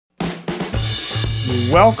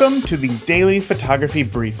Welcome to the Daily Photography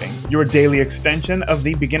Briefing, your daily extension of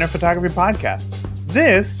the Beginner Photography Podcast.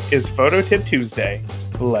 This is Photo Tip Tuesday.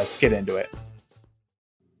 Let's get into it.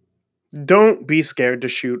 Don't be scared to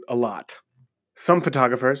shoot a lot. Some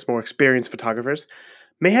photographers, more experienced photographers,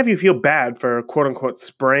 may have you feel bad for quote-unquote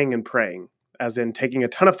spraying and praying, as in taking a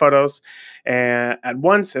ton of photos at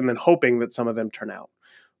once and then hoping that some of them turn out.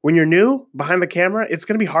 When you're new behind the camera, it's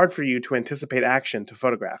going to be hard for you to anticipate action to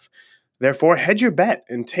photograph. Therefore, hedge your bet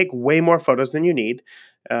and take way more photos than you need,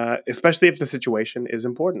 especially if the situation is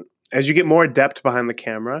important. As you get more adept behind the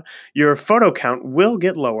camera, your photo count will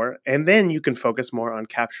get lower, and then you can focus more on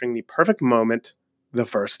capturing the perfect moment the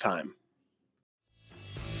first time.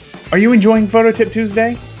 Are you enjoying Photo Tip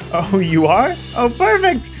Tuesday? Oh, you are? Oh,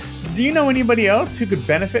 perfect! Do you know anybody else who could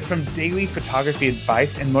benefit from daily photography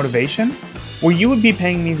advice and motivation? Well, you would be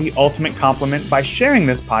paying me the ultimate compliment by sharing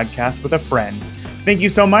this podcast with a friend. Thank you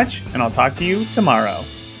so much, and I'll talk to you tomorrow.